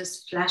would have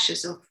these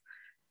flashes of,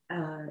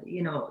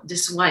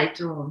 this white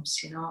rooms.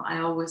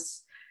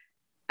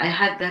 I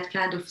had that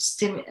kind of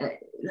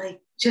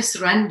like just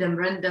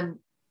random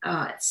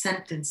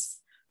sentence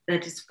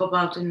that is pop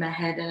out in my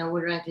head, and I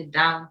would write it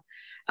down.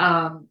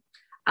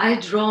 I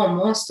draw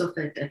most of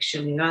it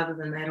actually, rather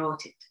than I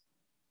wrote it.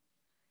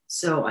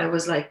 So I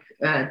was like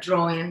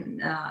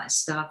drawing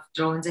stuff,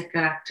 drawing the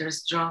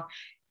characters,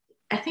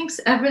 I think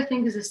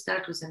everything is a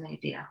start with an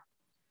idea.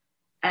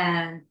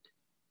 And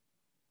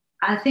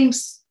I think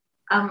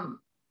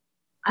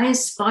I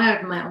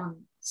inspired my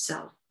own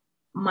self,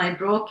 my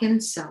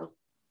broken self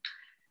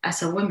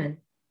as a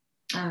woman,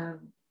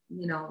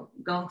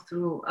 going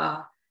through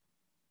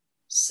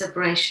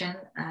separation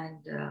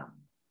and,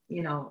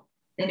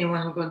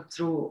 anyone who gone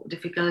through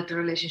difficult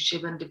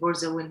relationship and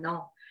divorce, they will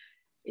know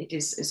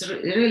it's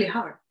really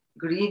hard.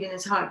 Grieving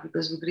is hard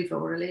because we grieve our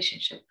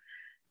relationship.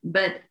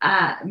 But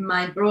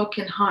my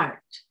broken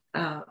heart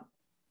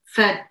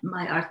fed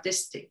my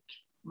artistic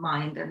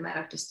mind and my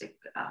artistic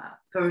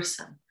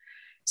person.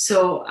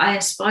 So I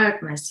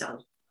inspired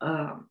myself.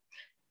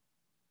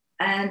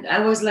 And I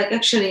was like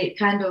actually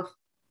kind of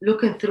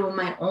looking through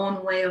my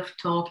own way of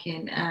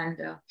talking. And,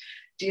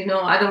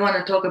 I don't want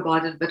to talk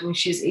about it, but when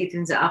she's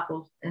eating the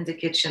apple in the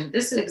kitchen,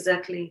 this is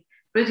exactly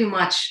pretty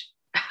much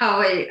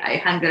how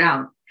I hang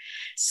around.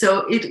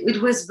 So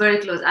it was very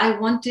close. I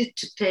wanted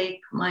to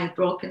take my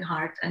broken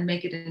heart and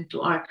make it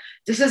into art.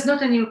 This is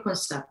not a new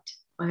concept.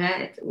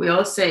 Okay, we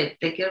all say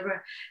take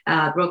your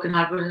broken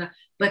heart,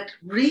 but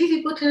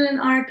really put it in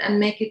art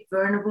and make it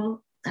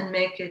vulnerable and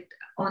make it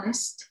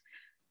honest.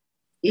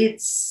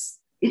 It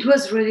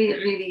was really,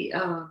 really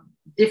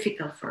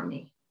difficult for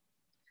me.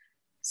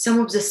 Some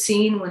of the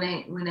scene when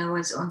I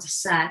was on the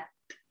set,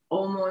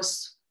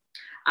 almost,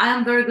 I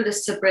am very good at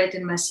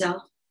separating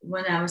myself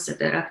when I was a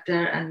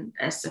director and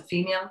as a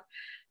female,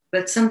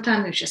 but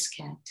sometimes you just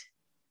can't.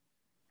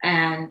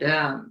 And,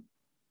 a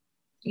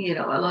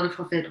lot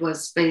of it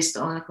was based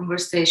on a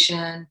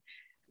conversation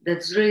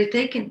that's really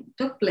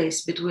took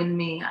place between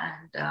me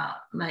and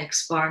my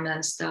ex-partner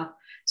and stuff.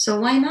 So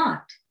why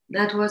not?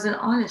 That was an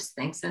honest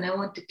thing, and I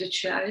wanted to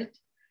share it.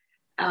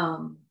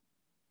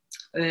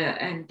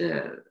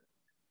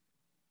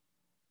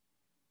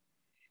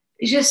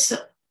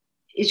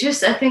 It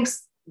just, I think,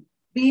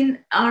 being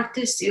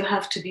artist, you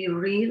have to be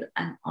real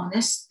and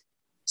honest,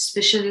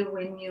 especially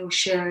when you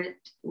share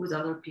it with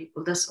other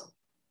people. That's all.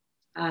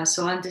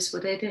 And this is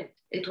what I did.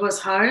 It was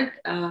hard.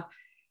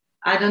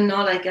 I don't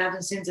know, like I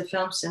haven't seen the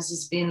film since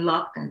it's been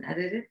locked and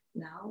edited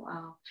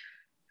now.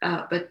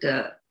 But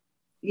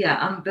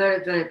I'm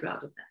very, very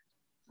proud of that.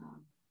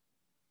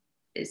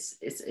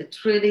 It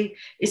really,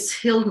 it's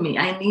healed me.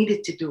 I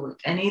needed to do it.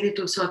 I needed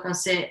to, so I can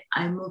say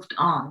I moved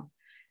on.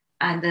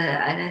 And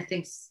I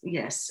think,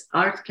 yes,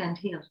 art can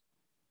heal.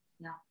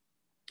 Yeah.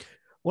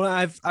 Well,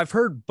 I've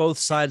heard both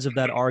sides of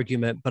that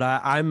argument, but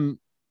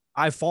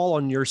I fall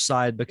on your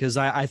side because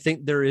I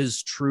think there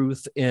is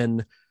truth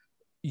in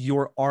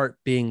your art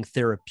being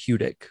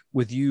therapeutic,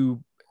 with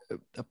you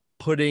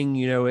putting,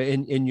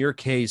 in your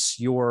case,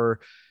 your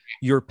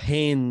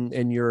pain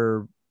and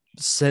your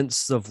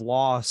sense of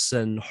loss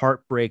and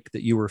heartbreak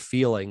that you were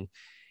feeling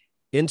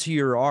into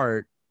your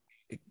art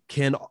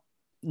can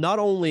not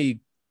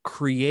only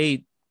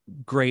create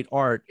great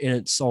art in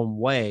its own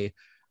way,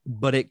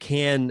 but it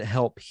can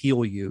help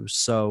heal you.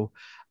 So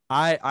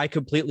I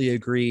completely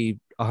agree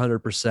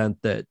 100%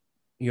 that,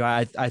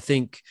 I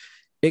think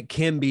it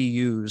can be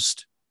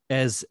used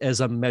as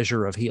a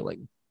measure of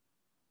healing.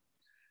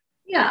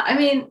 Yeah. I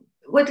mean,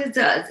 what it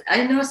does,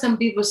 I know some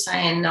people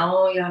saying,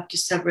 no, you have to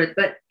separate,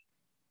 but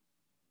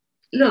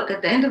look,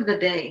 at the end of the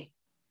day,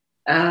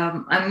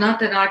 I'm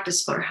not an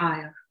artist for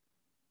hire.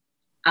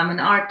 I'm an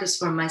artist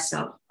for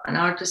myself, an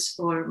artist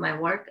for my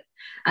work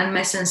and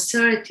my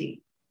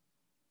sincerity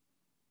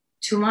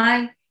to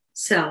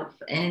myself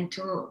and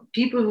to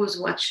people who's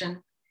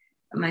watching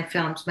my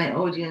films, my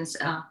audience.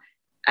 I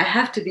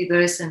have to be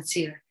very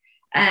sincere.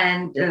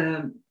 And,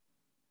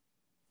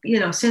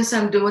 since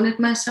I'm doing it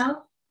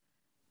myself,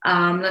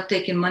 I'm not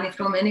taking money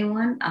from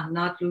anyone. I'm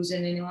not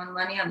losing anyone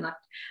money.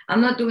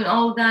 I'm not doing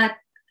all that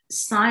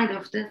side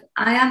of this.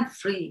 I am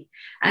free.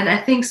 And I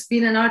think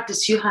being an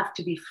artist, you have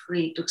to be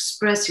free to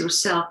express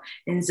yourself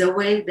in the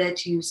way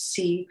that you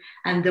see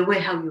and the way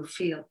how you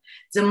feel.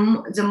 The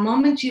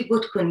moment you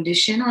put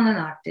condition on an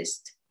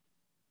artist,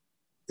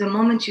 the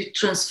moment you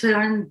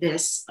transfer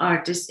this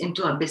artist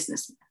into a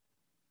businessman.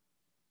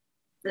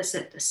 That's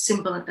it, as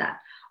simple as that.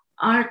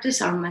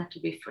 Artists are meant to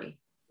be free.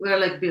 We're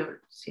like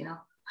birds,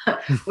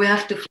 we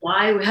have to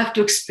fly, we have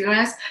to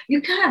experience.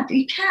 You can't.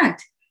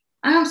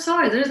 I'm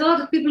sorry, there's a lot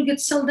of people get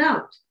sold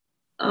out.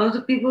 A lot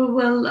of people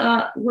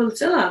will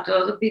sell out. A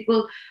lot of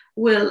people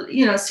will,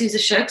 see the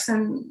checks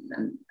and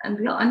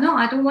no,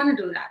 I don't want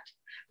to do that.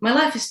 My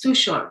life is too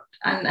short.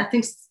 And I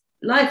think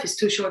life is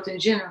too short in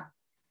general.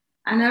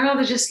 And I'd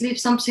rather just leave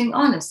something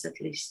honest,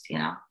 at least,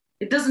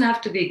 It doesn't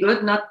have to be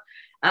good, not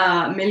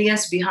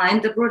millions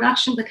behind the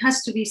production, but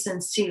has to be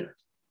sincere.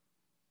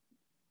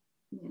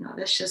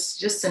 That's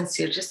just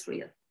sincere, just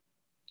real.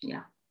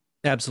 Yeah.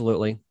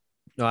 Absolutely.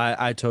 No,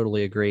 I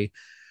totally agree.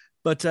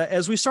 But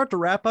as we start to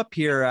wrap up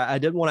here, I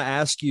did want to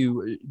ask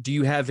you, do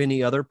you have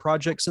any other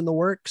projects in the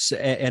works?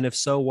 And if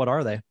so, what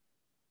are they?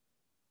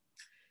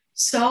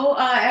 So,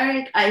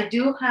 Eric, I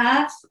do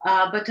have,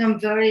 but I'm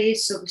very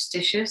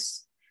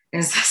superstitious in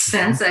the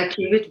sense I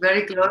keep it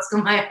very close to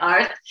my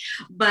heart.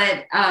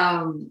 But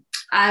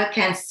I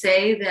can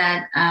say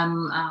that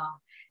I'm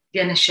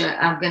gonna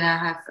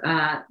have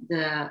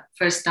the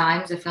first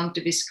time the film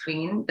to be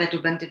screened that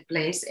will take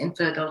place in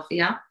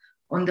Philadelphia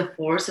on the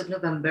 4th of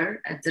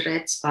November at the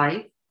Red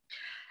 5.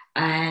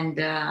 And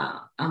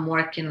I'm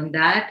working on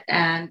that.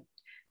 And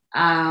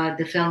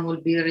the film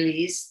will be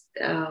released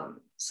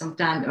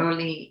sometime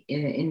early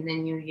in the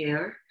new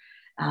year.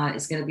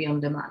 It's going to be on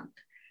demand.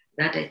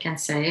 That I can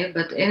say.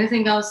 But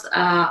anything else,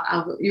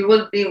 you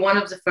will be one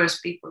of the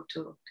first people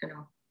to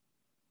know.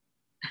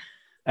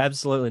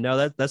 Absolutely.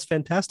 No, that's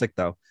fantastic,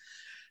 though.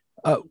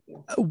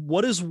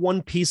 What is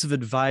one piece of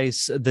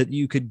advice that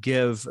you could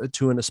give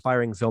to an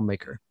aspiring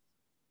filmmaker?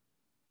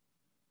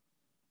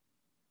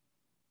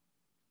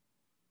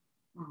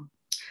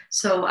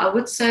 So I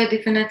would say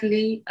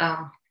definitely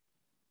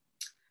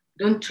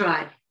don't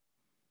try.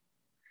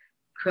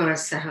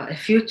 Because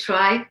if you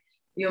try,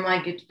 you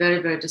might get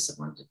very, very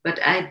disappointed. But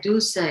I do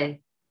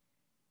say,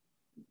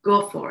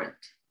 go for it.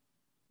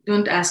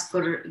 Don't ask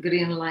for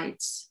green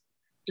lights.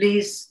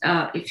 Please,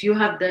 if you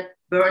have that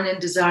burning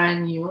desire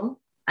in you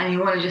and you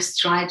want to just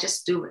try,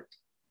 just do it.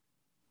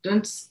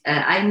 Don't.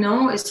 I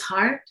know it's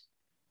hard.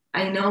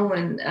 I know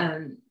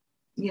when,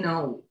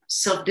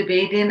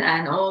 self-debating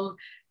and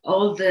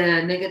all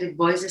the negative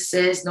voices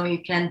says, no, you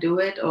can't do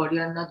it or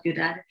you're not good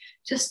at it.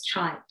 Just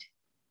try it.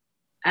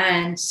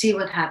 And see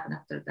what happens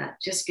after that.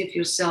 Just give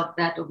yourself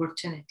that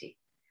opportunity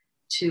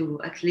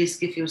to at least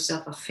give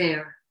yourself a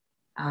fair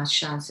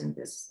chance in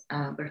this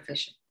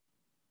profession.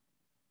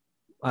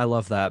 I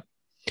love that.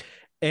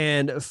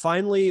 And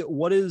finally,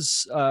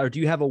 do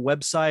you have a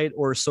website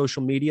or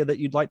social media that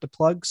you'd like to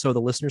plug so the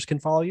listeners can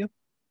follow you?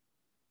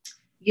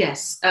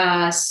 Yes.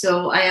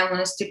 So I am on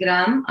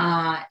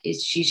Instagram.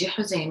 It's Gigi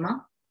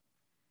Hozima.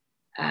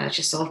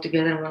 Just all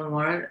together in one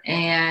word.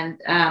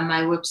 And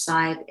my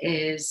website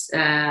is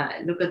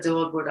Look at the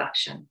World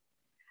Production.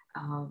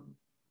 And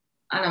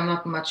I'm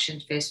not much in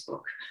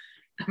Facebook.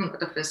 I'm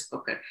not a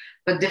Facebooker,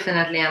 but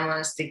definitely I'm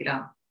on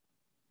Instagram.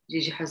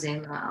 Gigi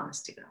Hozima on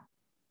Instagram.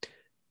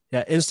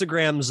 Yeah,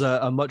 Instagram's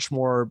a much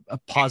more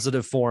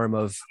positive form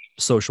of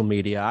social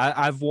media.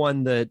 I've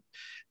one that,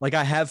 like,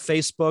 I have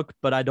Facebook,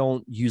 but I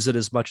don't use it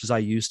as much as I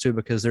used to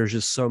because there's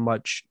just so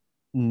much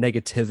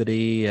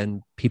negativity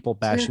and people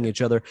bashing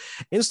each other.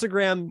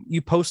 Instagram,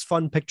 you post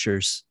fun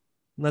pictures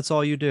and that's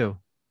all you do.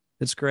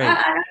 It's great.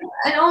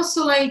 And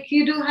also, like,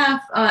 you do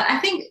have I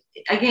think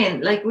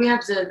again, like, we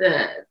have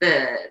the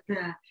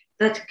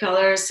that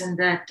colors and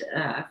that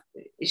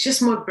it's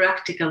just more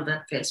practical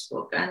than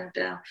Facebook. And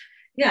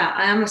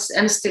I am an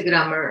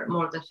Instagrammer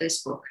more than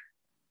Facebook.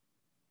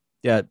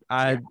 Yeah,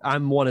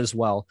 I'm one as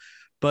well.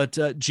 But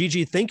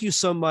Gigi, thank you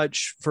so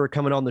much for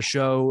coming on the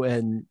show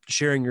and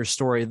sharing your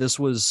story. This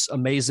was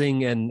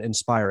amazing and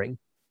inspiring.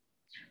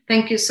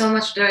 Thank you so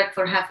much, Derek,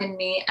 for having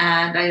me.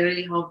 And I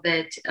really hope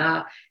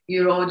that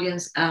your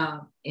audience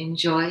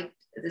enjoyed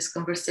this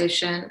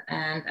conversation.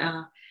 And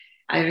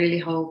I really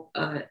hope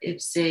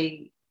if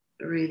they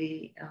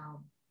really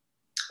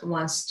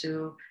wants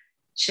to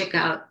check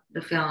out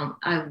the film,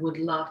 I would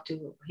love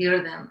to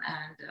hear them.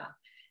 And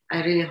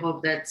I really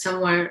hope that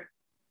someone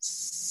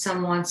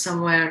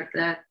somewhere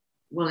that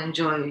will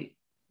enjoy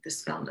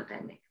this film that I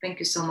make. Thank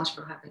you so much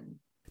for having me.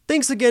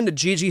 Thanks again to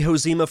Gigi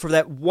Hozima for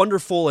that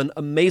wonderful and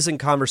amazing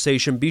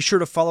conversation. Be sure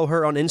to follow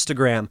her on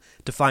Instagram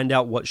to find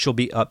out what she'll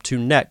be up to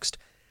next.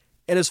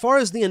 And as far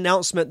as the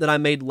announcement that I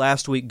made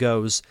last week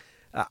goes,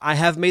 I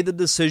have made the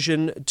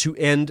decision to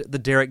end the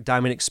Derek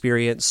Diamond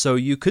Experience. So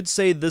you could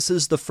say this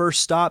is the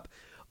first stop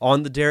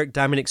on the Derek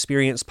Diamond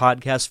Experience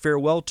podcast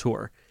farewell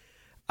tour.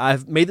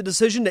 I've made the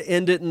decision to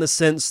end it in the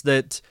sense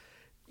that,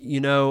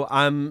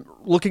 I'm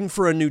looking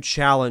for a new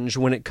challenge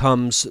when it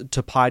comes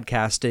to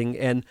podcasting,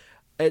 and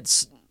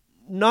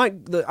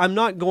I'm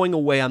not going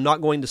away. I'm not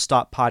going to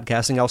stop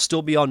podcasting. I'll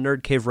still be on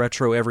Nerd Cave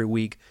Retro every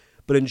week,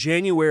 but in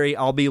January,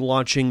 I'll be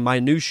launching my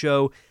new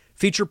show,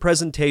 Feature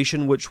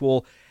Presentation, which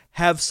will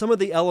have some of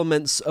the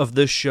elements of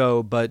this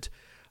show, but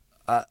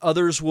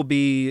others will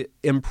be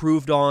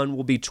improved on,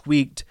 will be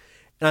tweaked.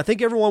 And I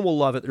think everyone will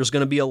love it. There's going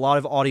to be a lot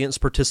of audience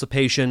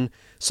participation,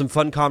 some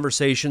fun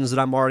conversations that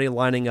I'm already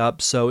lining up.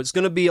 So it's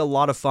going to be a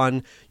lot of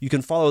fun. You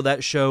can follow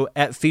that show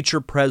at Feature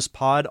Pres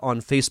Pod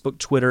on Facebook,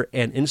 Twitter,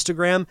 and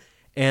Instagram.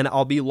 And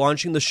I'll be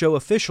launching the show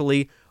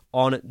officially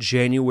on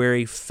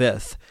January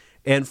 5th.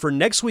 And for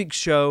next week's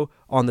show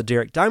on the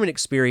Derek Diamond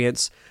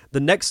Experience,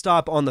 the next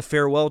stop on the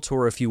farewell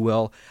tour, if you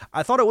will,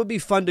 I thought it would be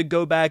fun to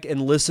go back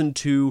and listen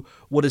to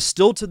what is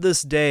still to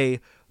this day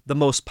the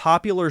most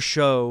popular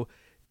show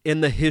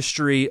in the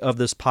history of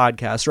this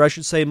podcast, or I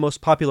should say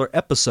most popular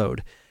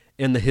episode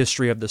in the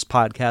history of this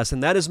podcast,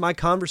 and that is my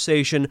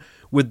conversation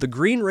with the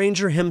Green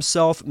Ranger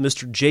himself,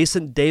 Mr.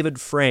 Jason David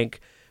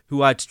Frank,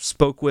 who I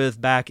spoke with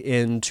back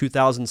in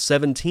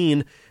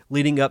 2017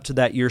 leading up to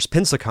that year's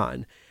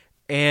Pensacon.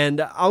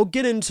 And I'll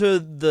get into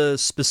the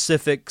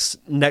specifics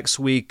next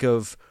week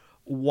of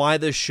why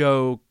the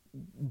show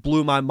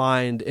blew my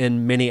mind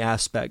in many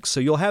aspects. So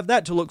you'll have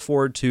that to look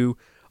forward to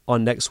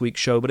on next week's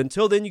show. But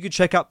until then, you can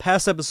check out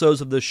past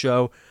episodes of this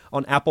show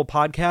on Apple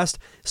Podcast,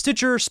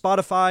 Stitcher,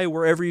 Spotify,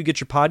 wherever you get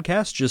your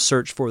podcasts. Just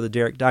search for The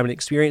Derek Diamond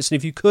Experience. And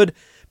if you could,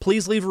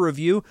 please leave a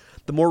review.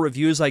 The more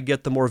reviews I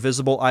get, the more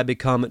visible I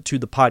become to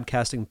the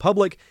podcasting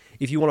public.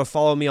 If you want to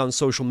follow me on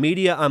social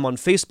media, I'm on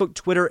Facebook,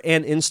 Twitter,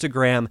 and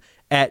Instagram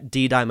at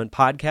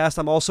DDiamondPodcast.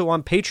 I'm also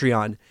on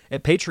Patreon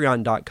at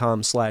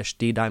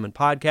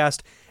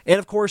patreon.com/DDiamondPodcast. And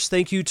of course,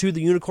 thank you to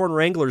the Unicorn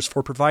Wranglers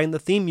for providing the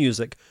theme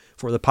music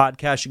for the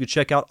podcast. You can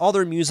check out all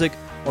their music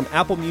on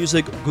Apple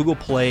Music, Google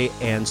Play,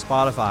 and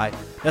Spotify.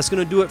 That's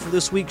going to do it for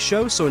this week's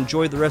show, so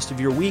enjoy the rest of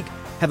your week.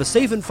 Have a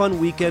safe and fun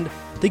weekend.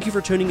 Thank you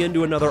for tuning in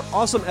to another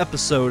awesome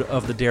episode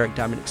of the Derek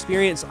Diamond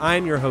Experience.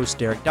 I'm your host,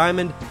 Derek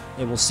Diamond,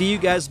 and we'll see you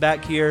guys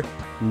back here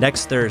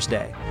next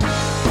Thursday.